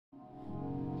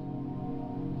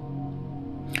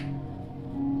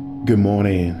Good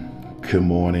morning. Good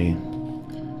morning.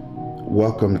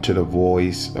 Welcome to the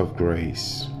Voice of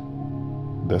Grace,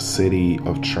 the city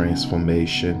of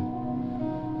transformation,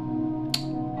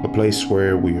 a place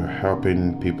where we are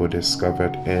helping people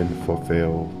discover and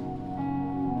fulfill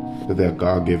their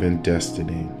God-given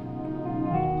destiny.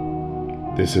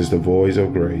 This is the Voice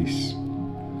of Grace,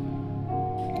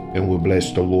 and we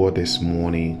bless the Lord this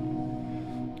morning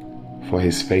for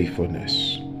His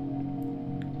faithfulness.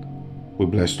 We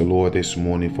bless the Lord this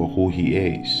morning for who He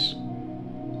is.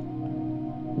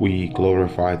 We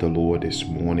glorify the Lord this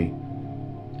morning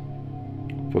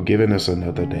for giving us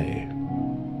another day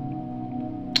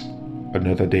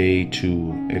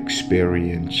to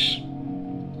experience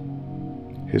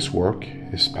His work,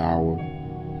 His power.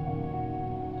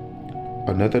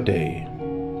 Another day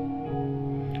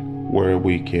where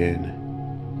we can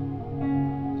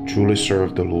truly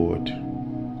serve the Lord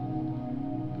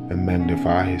and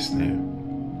magnify His name.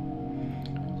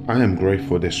 I am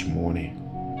grateful this morning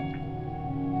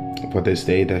for this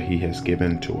day that He has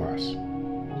given to us.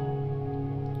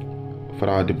 For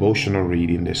our devotional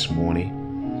reading this morning,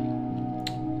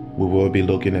 we will be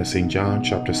looking at St. John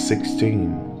chapter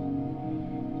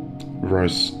 16,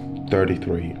 verse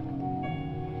 33.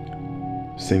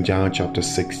 St. John chapter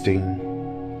 16,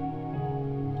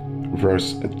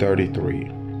 verse 33.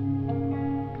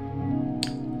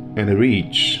 And it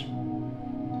reads,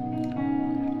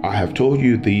 I have told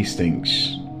you these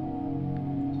things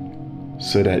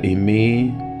so that in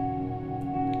me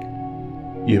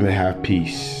you may have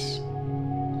peace.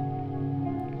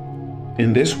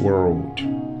 In this world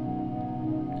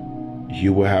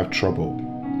you will have trouble,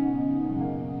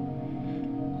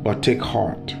 but take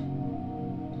heart.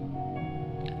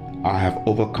 I have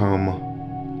overcome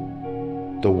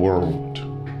the world.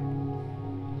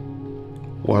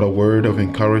 What a word of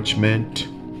encouragement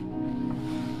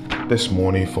this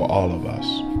morning for all of us.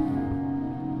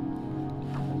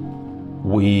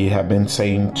 We have been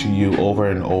saying to you over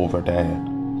and over that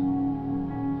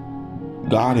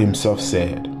God Himself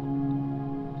said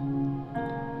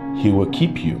He will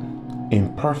keep you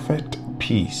in perfect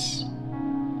peace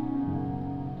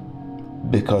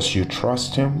because you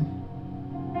trust Him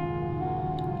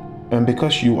and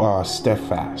because you are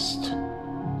steadfast.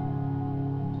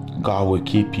 God will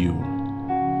keep you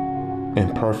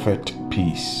in perfect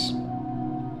peace.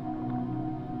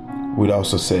 We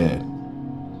also said,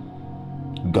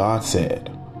 God said,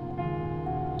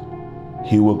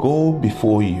 He will go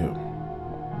before you.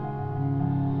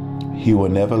 He will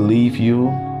never leave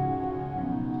you.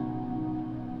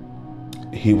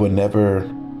 He will never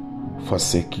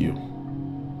forsake you.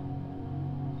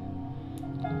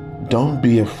 Don't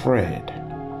be afraid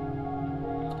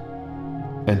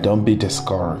and don't be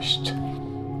discouraged.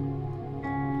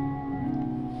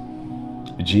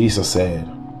 Jesus said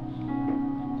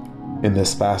in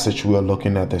this passage we are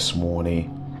looking at this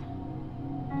morning,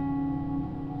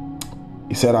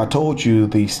 He said, I told you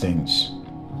these things.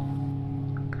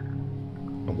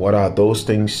 And what are those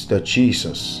things that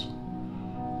Jesus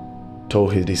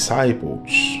told His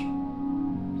disciples?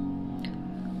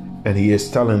 And He is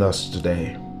telling us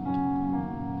today.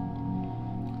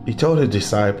 He told His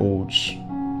disciples,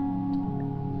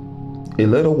 a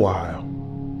little while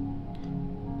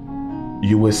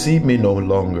you will see me no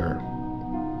longer,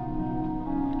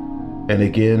 and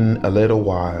again a little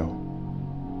while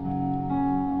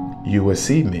you will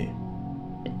see me.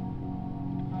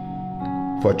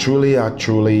 For truly I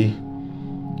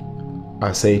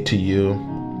say to you,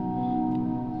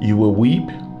 you will weep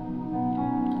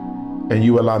and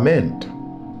you will lament,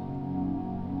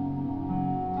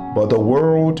 but the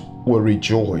world will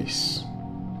rejoice.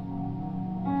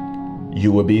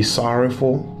 You will be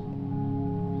sorrowful,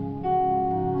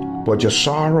 but your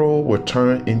sorrow will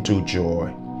turn into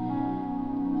joy.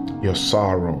 Your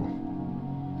sorrow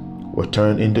will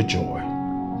turn into joy.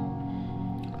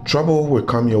 Trouble will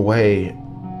come your way,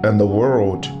 and the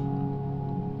world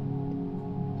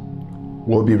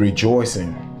will be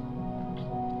rejoicing.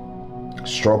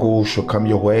 Struggle shall come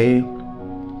your way,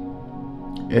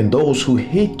 and those who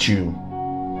hate you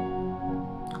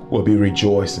will be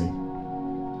rejoicing.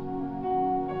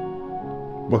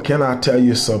 But can I tell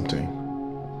you something?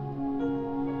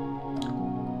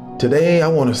 Today I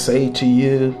want to say to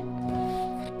you,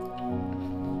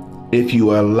 if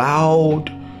you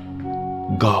allowed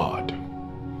God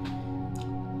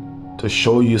to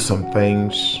show you some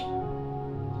things,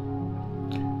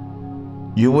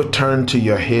 you would turn to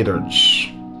your haters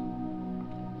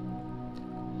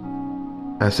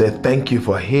and say, thank you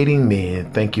for hating me,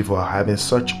 and thank you for having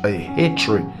such a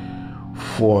hatred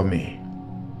for me.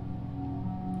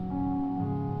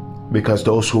 Because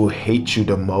those who hate you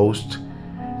the most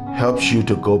helps you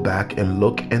to go back and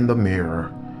look in the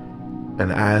mirror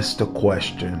and ask the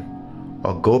question,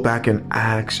 or go back and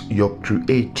ask your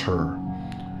Creator,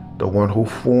 the one who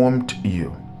formed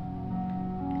you,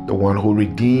 the one who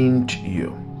redeemed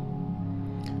you,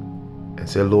 and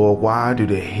say, Lord, why do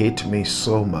they hate me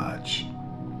so much?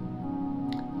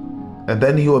 And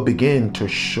then He will begin to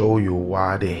show you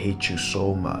why they hate you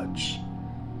so much.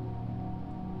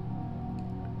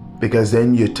 Because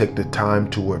then you take the time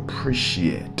to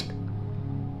appreciate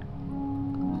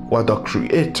what the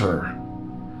Creator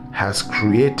has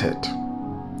created,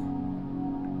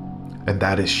 and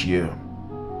that is you.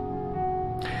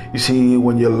 You see,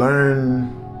 when you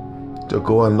learn to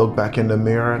go and look back in the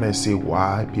mirror and see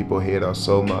why people hate us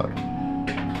so much,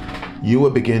 you will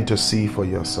begin to see for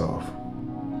yourself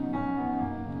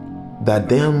that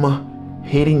them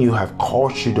hating you have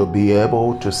caused you to be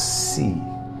able to see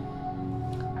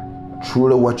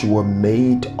truly what you were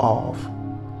made of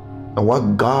and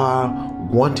what God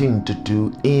wanting to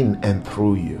do in and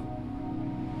through you.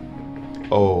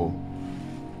 Oh,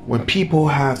 when people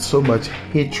have so much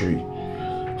hatred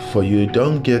for you,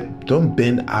 don't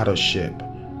bend out of shape.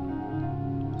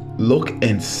 Look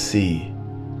and see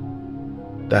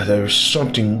that there is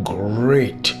something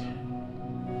great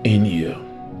in you,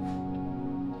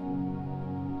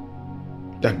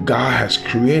 that God has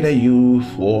created you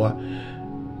for,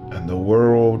 and the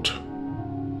world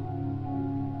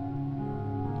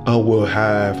will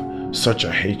have such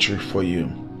a hatred for you.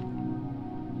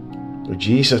 But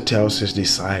Jesus tells His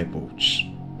disciples,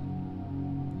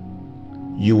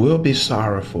 you will be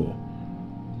sorrowful,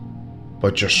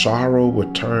 but your sorrow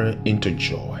will turn into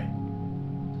joy.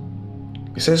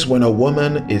 He says, when a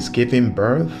woman is giving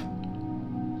birth,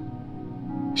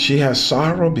 she has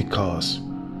sorrow because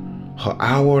her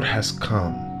hour has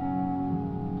come.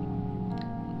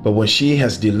 But when she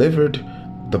has delivered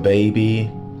the baby,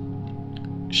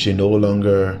 she no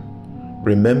longer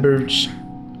remembers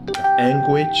the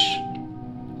anguish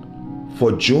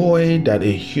for joy that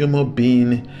a human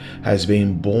being has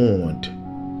been born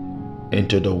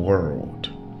into the world.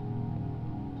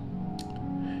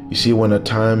 You see, when a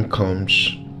time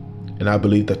comes, and I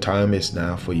believe the time is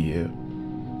now for you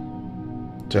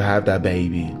to have that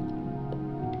baby,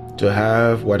 to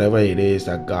have whatever it is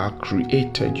that God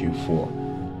created you for.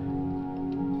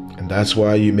 And that's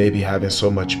why you may be having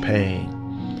so much pain,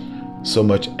 so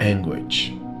much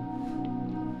anguish.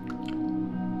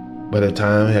 But the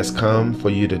time has come for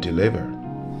you to deliver.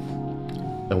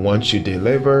 And once you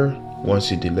deliver,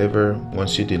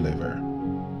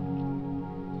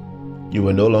 you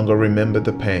will no longer remember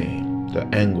the pain, the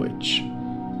anguish.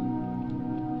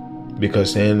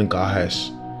 Because then God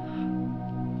has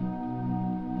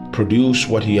produced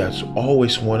what He has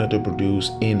always wanted to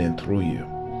produce in and through you.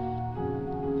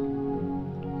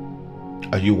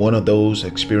 Are you one of those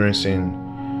experiencing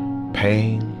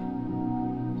pain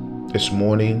this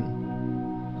morning?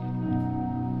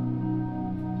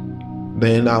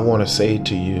 Then I want to say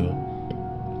to you,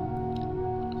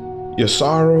 your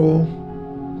sorrow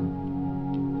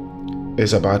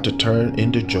is about to turn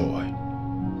into joy.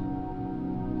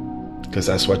 Because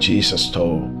that's what Jesus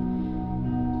told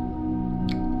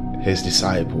His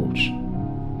disciples.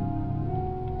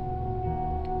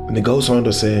 And it goes on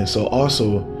to say, so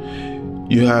also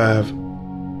you have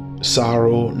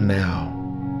sorrow now,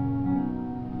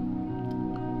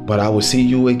 but I will see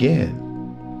you again,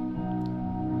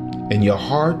 and your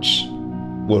hearts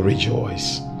will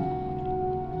rejoice.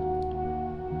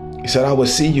 He said, I will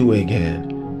see you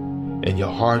again, and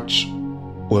your hearts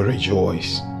will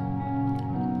rejoice.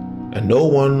 And no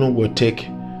one will take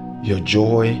your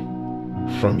joy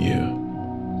from you.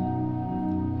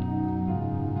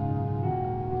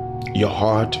 Your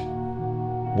heart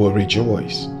will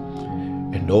rejoice,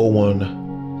 and no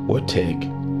one will take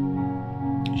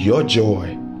your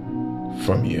joy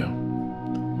from you.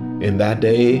 In that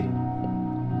day,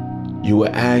 you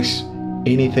will ask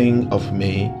anything of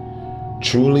me.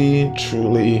 Truly,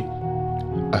 truly,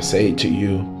 I say to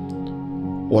you,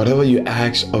 whatever you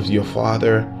ask of your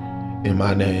Father in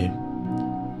my name,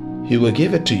 He will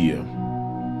give it to you.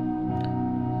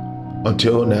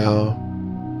 Until now,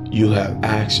 you have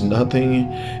asked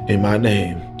nothing in my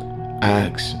name.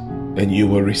 Ask, and you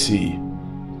will receive,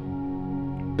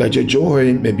 that your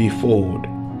joy may be full.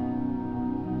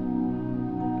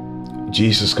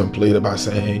 Jesus completed by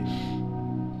saying,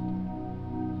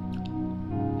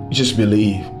 just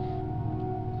believe.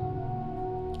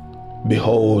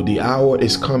 Behold, the hour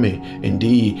is coming,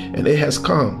 indeed, and it has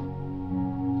come,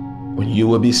 when you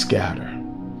will be scattered,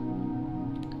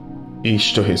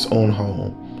 each to his own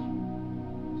home.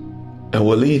 and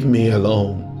will leave me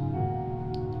alone.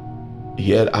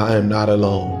 Yet I am not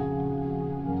alone,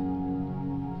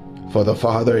 for the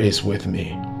Father is with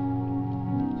me.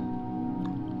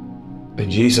 And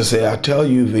Jesus said, I tell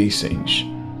you these things.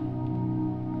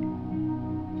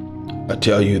 I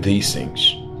tell you these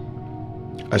things.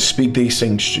 I speak these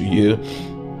things to you,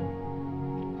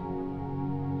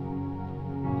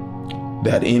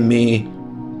 that in me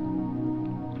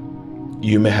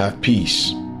you may have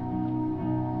peace.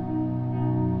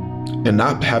 And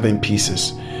not having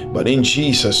pieces, but in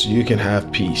Jesus you can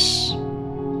have peace.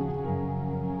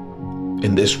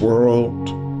 In this world,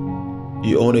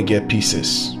 you only get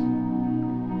pieces.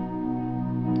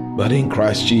 But in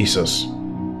Christ Jesus,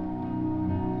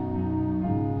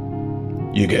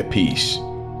 you get peace.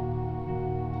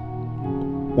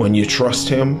 When you trust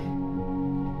Him,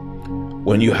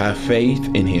 when you have faith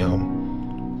in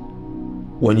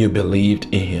Him, when you believed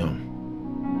in Him.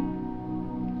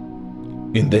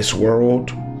 In this world,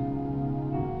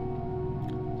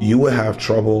 you will have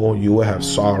trouble, you will have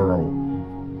sorrow,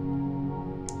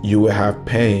 you will have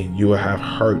pain, you will have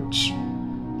hurt,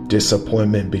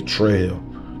 disappointment, betrayal,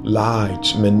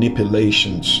 lies,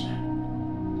 manipulations.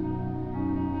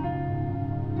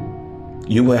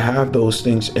 You will have those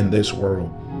things in this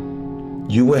world.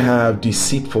 You will have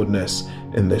deceitfulness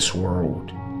in this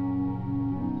world.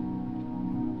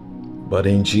 But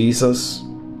in Jesus,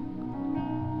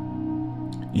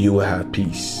 you will have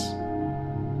peace.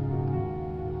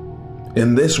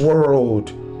 In this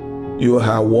world, you will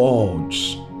have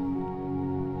wars.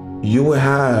 You will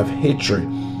have hatred.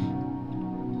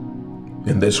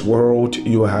 In this world,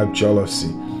 you will have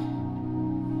jealousy.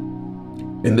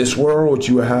 In this world,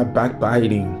 you will have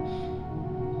backbiting.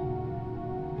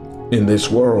 In this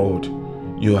world,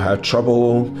 you will have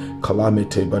trouble,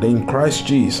 calamity. But in Christ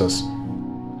Jesus,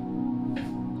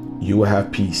 you will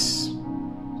have peace.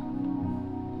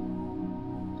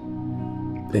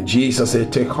 And Jesus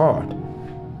said, take heart,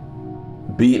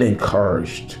 be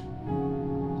encouraged,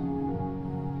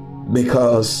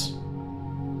 because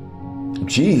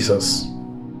Jesus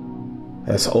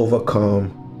has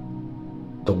overcome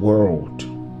the world.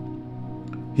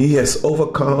 He has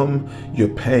overcome your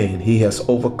pain. He has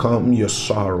overcome your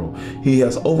sorrow. He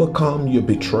has overcome your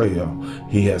betrayal.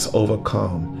 He has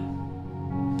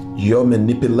overcome your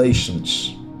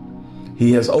manipulations.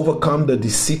 He has overcome the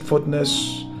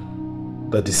deceitfulness,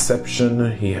 the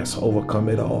deception. He has overcome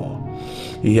it all.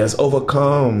 He has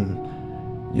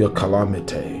overcome your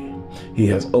calamity. He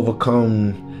has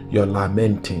overcome your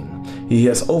lamenting. He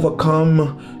has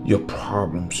overcome your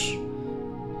problems.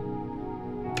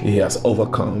 He has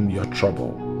overcome your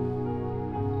trouble.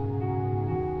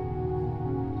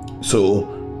 So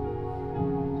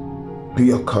be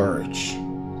encouraged.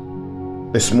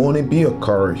 This morning, be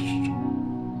encouraged.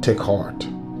 Take heart.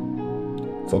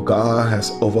 For God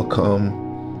has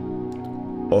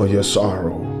overcome all your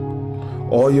sorrow,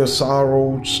 all your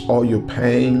sorrows, all your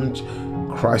pains.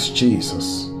 Christ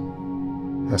Jesus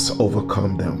has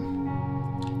overcome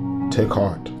them. Take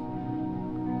heart.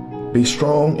 Be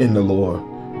strong in the Lord.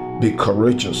 Be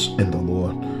courageous in the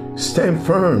Lord. Stand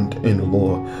firm in the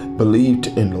Lord. Believed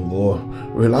in the Lord.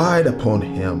 Relied upon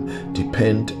Him.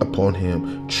 Depend upon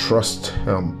Him. Trust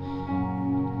Him.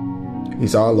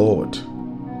 He's our Lord.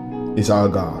 He's our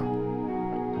God.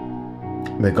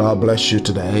 May God bless you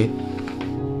today.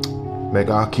 May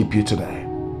God keep you today.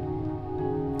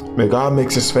 May God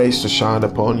make His face to shine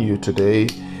upon you today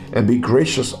and be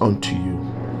gracious unto you.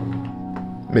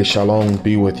 May shalom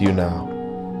be with you now.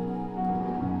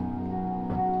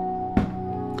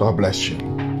 God bless you.